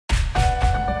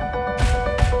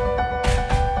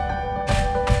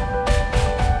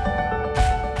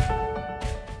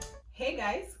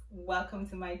welcome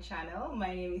to my channel.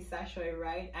 My name is Sasha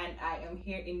Wright and I am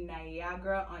here in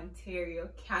Niagara, Ontario,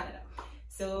 Canada.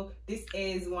 So this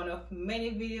is one of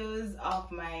many videos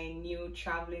of my new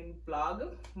traveling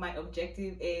blog. My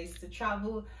objective is to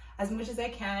travel as much as I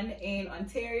can in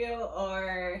Ontario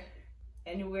or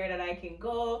anywhere that I can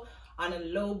go on a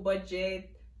low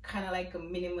budget, kind of like a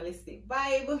minimalistic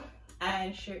vibe,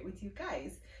 and share it with you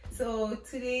guys. So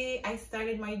today I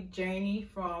started my journey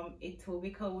from ital,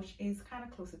 which is kind of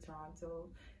close to Toronto.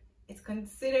 It's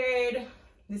considered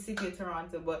the city of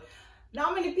Toronto, but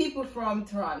not many people from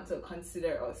Toronto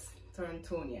consider us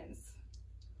Torontonians,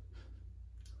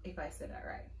 if I said that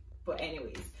right. But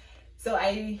anyways, so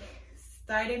I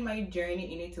started my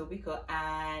journey in ital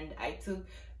and I took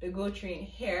the GO train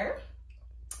here.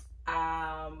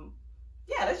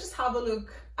 Yeah, let's just have a look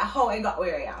at how I got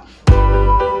where I am.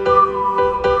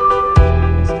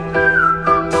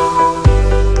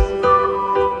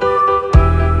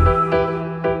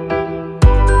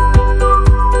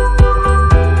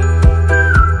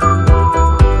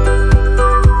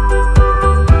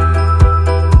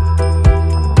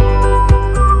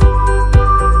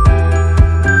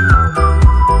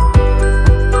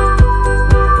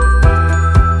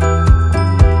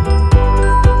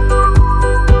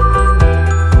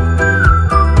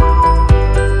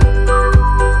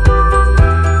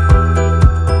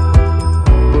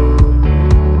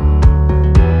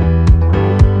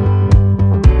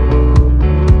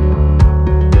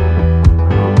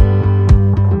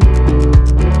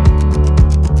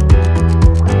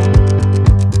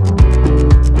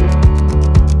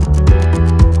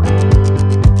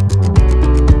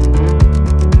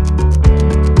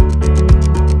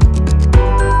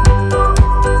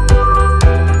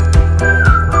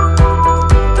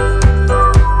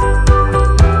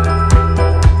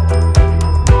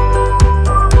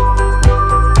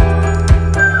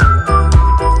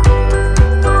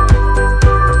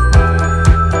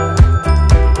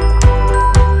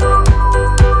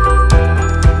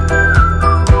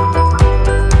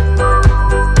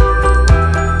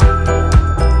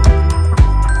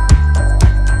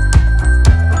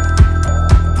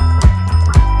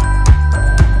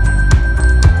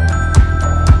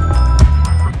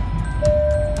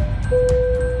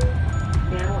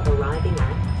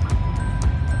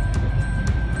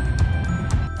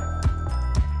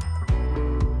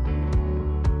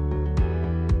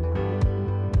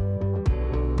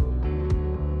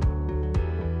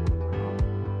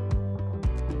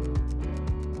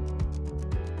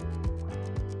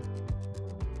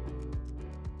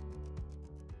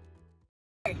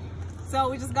 So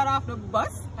we just got off the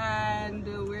bus and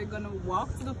we're gonna walk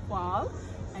to the fall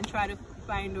and try to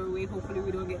find our way. Hopefully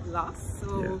we don't get lost.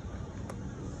 So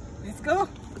let's go.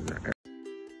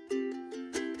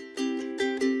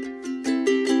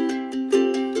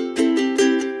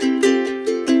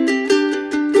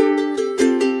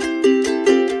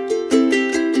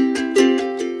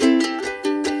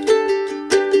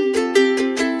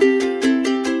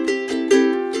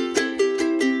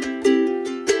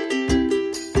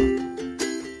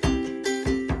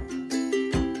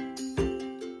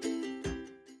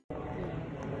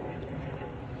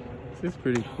 This is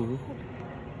pretty cool.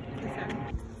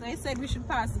 So I said we should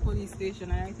pass the police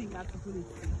station, and I think that's the police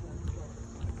station.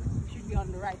 We should be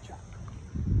on the right track.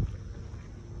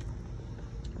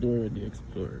 Dora the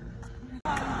Explorer.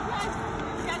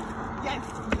 Yes.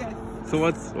 So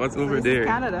what's over this there? Is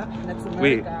Canada. That's America.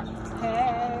 Wait.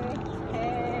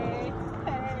 Hey.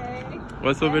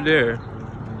 What's over there?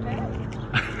 Hey.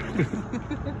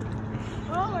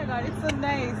 Oh my God, it's so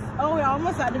nice. Oh, we're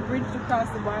almost at the bridge to cross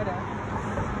the border.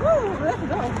 Woo, let's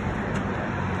go.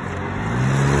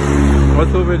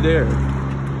 What's over there?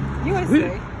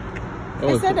 USA.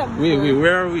 Oh, I said that before. Wait,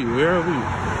 where are we? In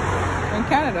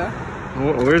Canada.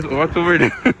 What's over there?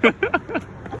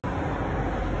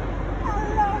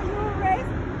 Hello, you race.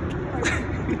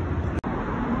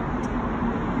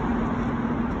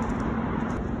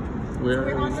 Where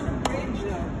We're are under the bridge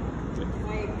though.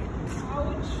 Like,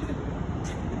 ouch.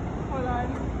 Hold on.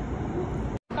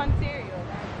 Ontario.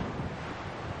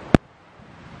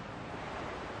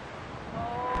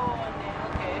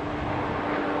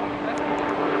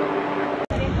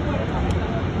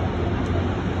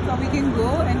 We can go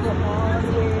and go all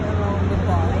the way around the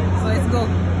fall. So let's go.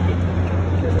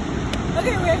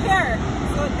 Okay, we're here.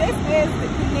 So this is the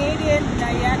Canadian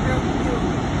Niagara view.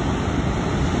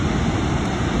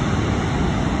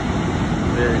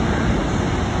 Very nice.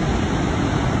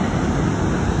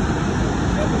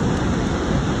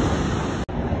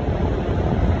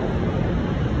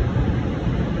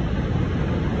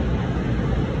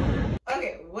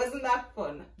 Okay, wasn't that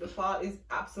fun? The fall is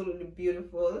absolutely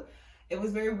beautiful. it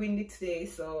was very windy today,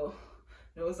 so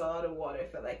there was a lot of water.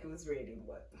 It felt like it was raining,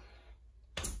 but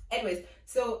anyways,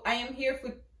 so I am here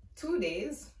for 2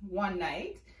 days, 1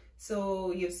 night.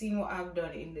 So you've seen what I've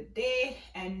done in the day,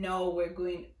 and now we're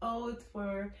going out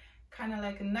for kind of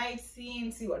like a night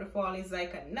scene, see what the fall is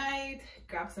like at night,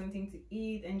 grab something to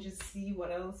eat, and just see what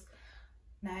else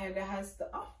Niagara has to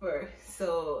offer.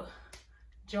 So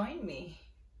join me.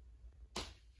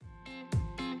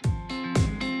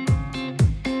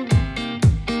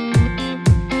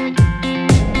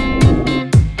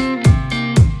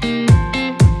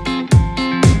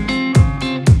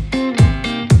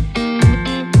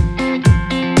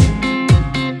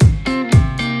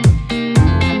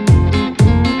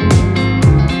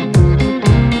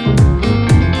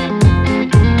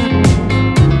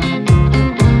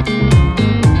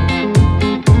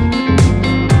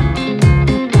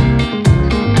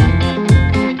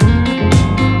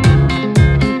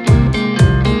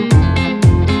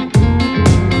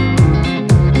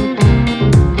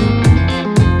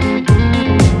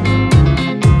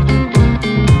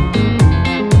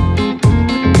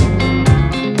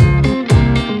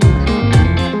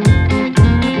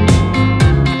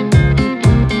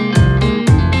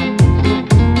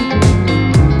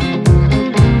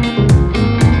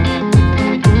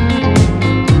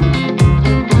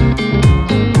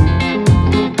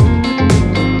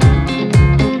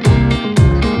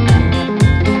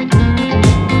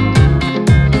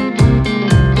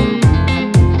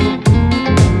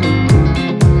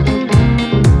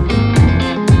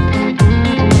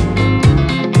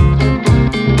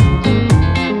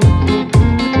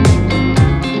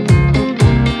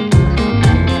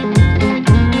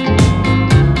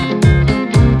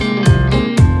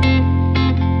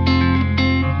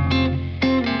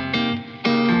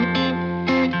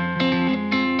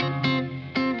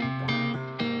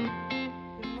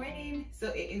 So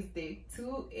it is day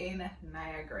 2 in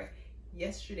Niagara.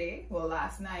 Yesterday, well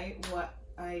last night, what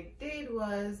I did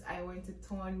was I went to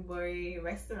Thornbury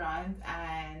restaurant,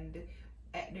 and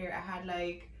there I had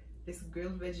like this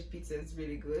grilled veggie pizza. It's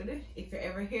really good. If you're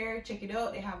ever here, check it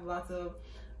out. They have lots of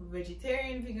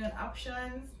vegetarian, vegan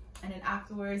options. And then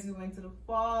afterwards we went to the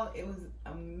fall. It was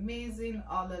amazing.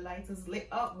 All the lights was lit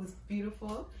up. It was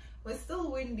beautiful. It was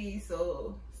still windy,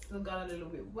 so still got a little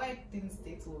bit wet. Didn't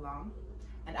stay too long.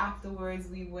 And afterwards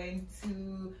we went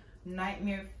to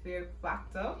Nightmare Fear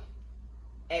Factor.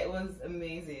 It was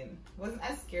amazing. It wasn't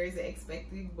as scary as I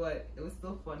expected, but it was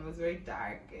still fun. It was very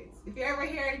dark. If you're ever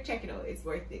here, check it out. It's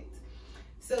worth it.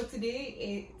 So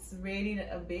today it's raining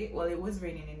a bit. Well, it was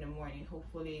raining in the morning.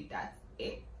 Hopefully that's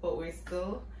it. But we're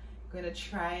still gonna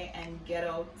try and get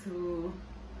out to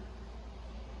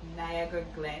Niagara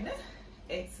Glen.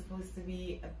 It's supposed to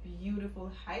be a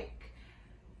beautiful hike,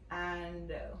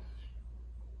 and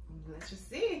let's just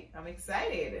see. I'm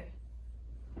excited.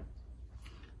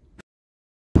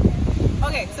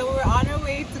 Okay, so we're on our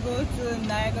way to go to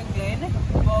Niagara Glen,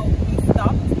 but we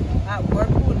stopped at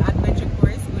Whirlpool Adventure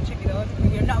Course. Go check it out.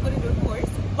 We're not going to do a course,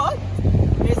 but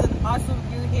there's an awesome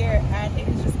view here, and it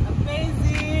is just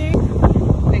amazing.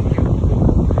 Thank you.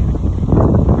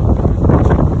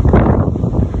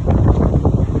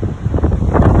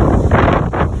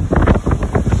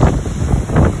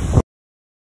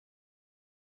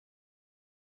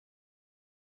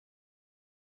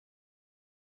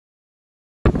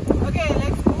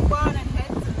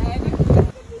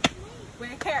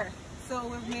 So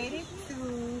we've made it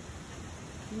to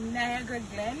Niagara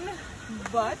Glen,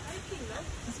 but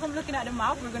just from looking at the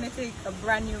map, we're going to take a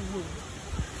brand new route.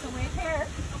 So we're here,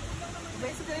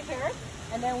 basically here,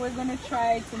 and then we're going to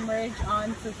try to merge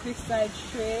onto Cliffside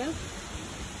Trail,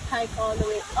 hike all the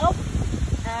way up,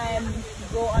 and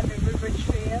go on the river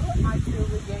trail until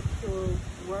we get to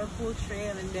Whirlpool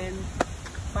Trail, and then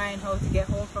find how to get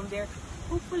home from there.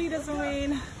 Hopefully it doesn't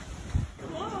rain.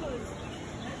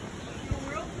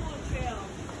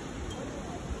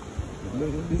 No,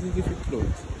 this is if it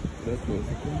floats. That's close.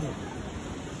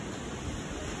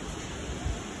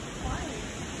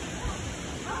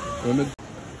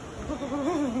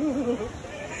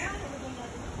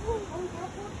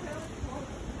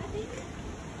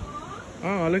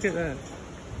 Oh, look at that.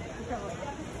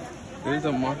 There's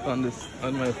a mark on this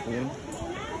on my phone.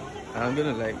 I'm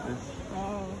gonna like this.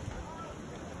 Oh.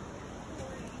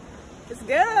 Let's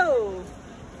go.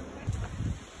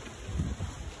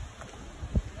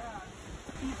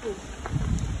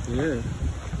 Yeah.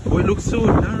 Oh, it looks so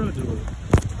narrow though.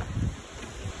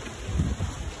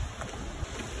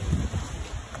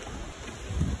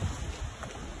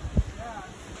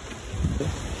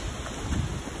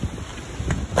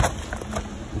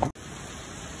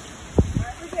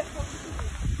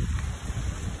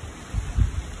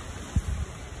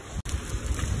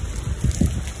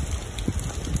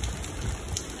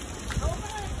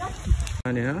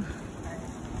 And yeah.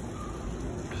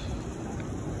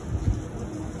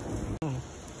 Oh.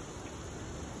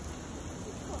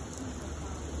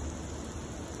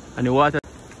 And the water.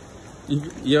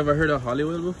 You ever heard of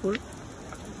Hollywood before?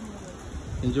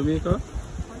 In Jamaica?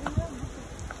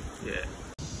 Yeah.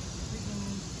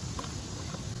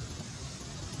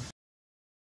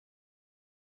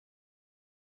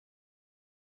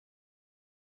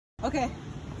 Okay,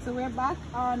 so we're back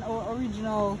on our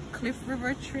original Cliff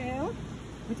River Trail.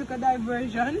 We took a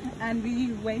diversion and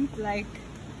we went like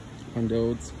on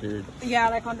the outskirts. Yeah,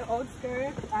 like on the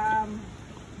outskirts.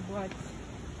 But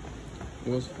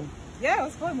it was fun. Yeah, it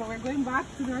was fun, but we're going back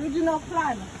to the original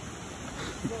plan.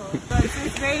 So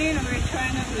it's raining and we're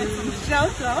trying to get some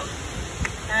shelter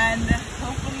and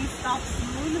hopefully stop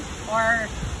soon, or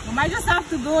we might just have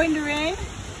to go in the rain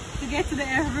to get to the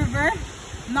river.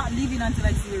 I'm not leaving until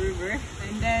I see the river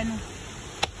and then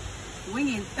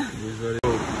wing it.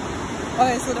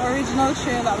 Okay, so the original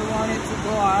trail that we wanted to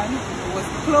go on was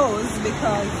closed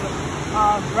because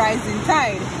of rising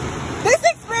tide. This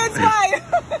explains why!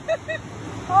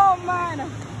 Oh man!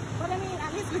 But I mean,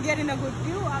 at least we're getting a good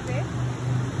view of it.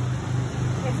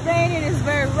 It's raining, it's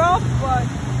very rough, but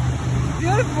it's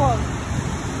beautiful.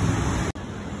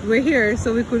 We're here,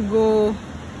 so we could go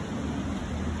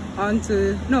on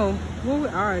to, no, where we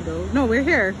are though. No, we're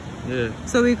here. Yeah.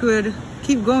 So we could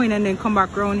keep going and then come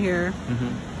back around here.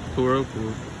 Cool.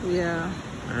 Yeah.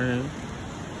 Alright.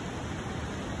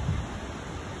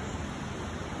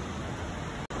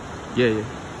 Yeah.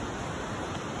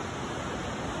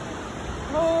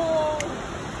 Oh.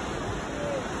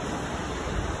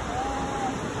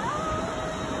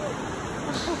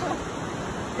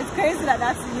 It's crazy that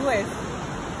that's the US.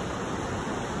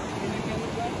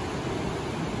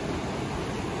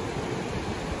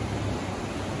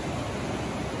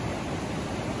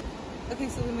 Okay,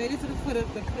 so we made it to the foot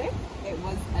of the cliff. It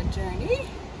was a journey,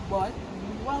 but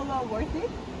well worth it.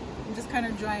 I'm just kind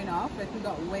of drying off, like we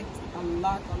got wet a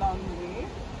lot along the way.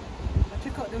 But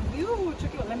check out the view.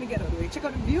 Check out, let me get out of the way. Check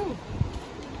out the view.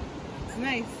 It's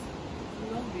nice.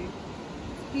 It's lovely.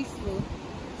 It's peaceful.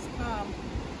 It's calm.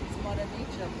 It's Mother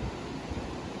Nature.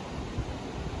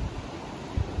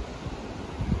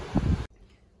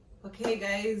 Okay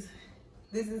guys,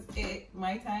 this is it.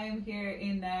 My time here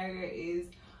in Niagara is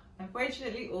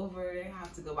unfortunately over. I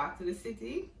have to go back to the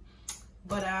city,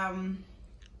 but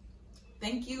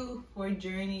thank you for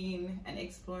journeying and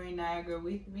exploring Niagara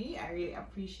with me. I really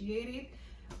appreciate it.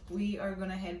 We are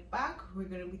gonna head back. We're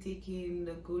gonna be taking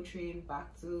the GO train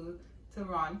back to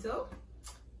Toronto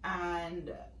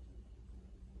and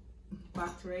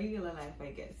back to regular life,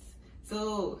 I guess.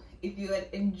 So if you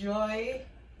enjoy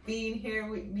being here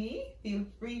with me, feel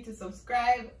free to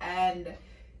subscribe and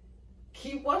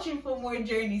keep watching for more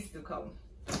journeys to come.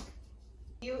 See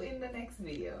you in the next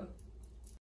video.